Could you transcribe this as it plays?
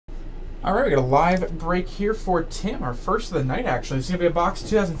All right, we got a live break here for Tim, our first of the night, actually. It's going to be a box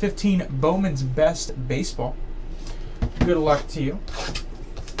 2015 Bowman's Best Baseball. Good luck to you.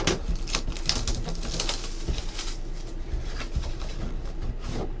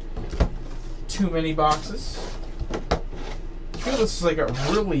 Too many boxes. I feel this is like a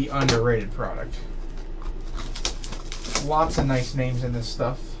really underrated product. Lots of nice names in this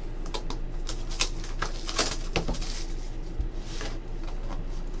stuff.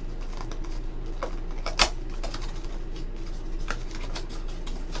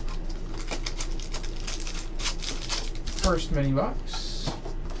 First mini box,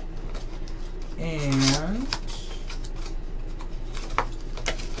 and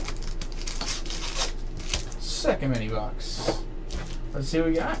second mini box. Let's see what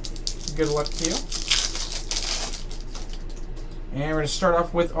we got. Good luck to you. And we're going to start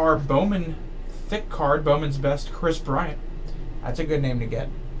off with our Bowman thick card, Bowman's Best, Kris Bryant. That's a good name to get.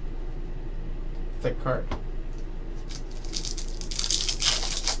 Thick card.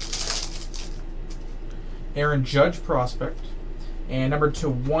 Aaron Judge prospect, and number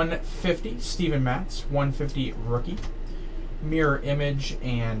 2/150, Steven Matz, 150 rookie, mirror image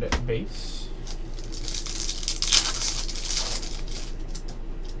and base.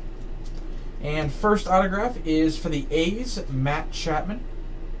 And first autograph is for the A's, Matt Chapman,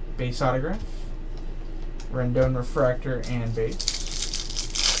 base autograph, Rendon refractor and base.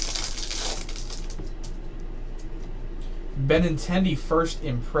 Benintendi first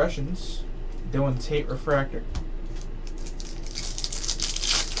impressions, Dylan Tate refractor.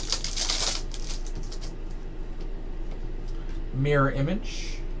 Mirror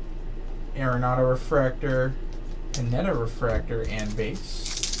image, Arenado refractor, Pineda refractor and base.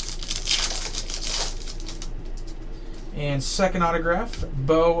 And second autograph,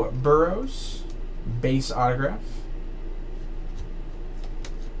 Bo Burrows, base autograph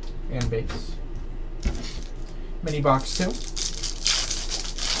and base. Mini box 2.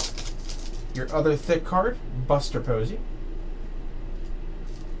 Your other thick card, Buster Posey.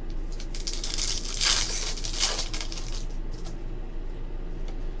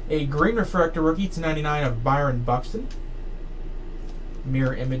 A green refractor rookie /99 of Byron Buxton.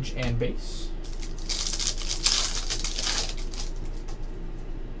 Mirror image and base.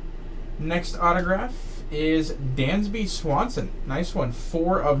 Next autograph is Dansby Swanson. Nice one.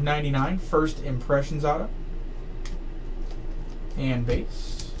 4/99. First impressions auto. And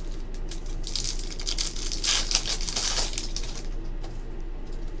base.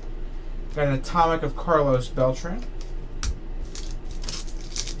 Got an atomic of Carlos Beltran.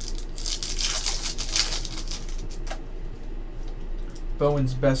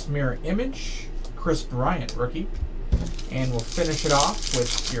 Bowman's Best mirror image, Kris Bryant rookie. And we'll finish it off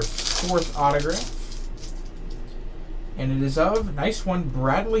with your fourth autograph. And it is of, nice one,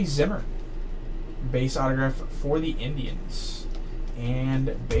 Bradley Zimmer. Base autograph for the Indians.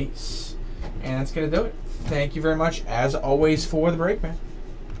 And base. And that's going to do it. Thank you very much, as always, for the break, man.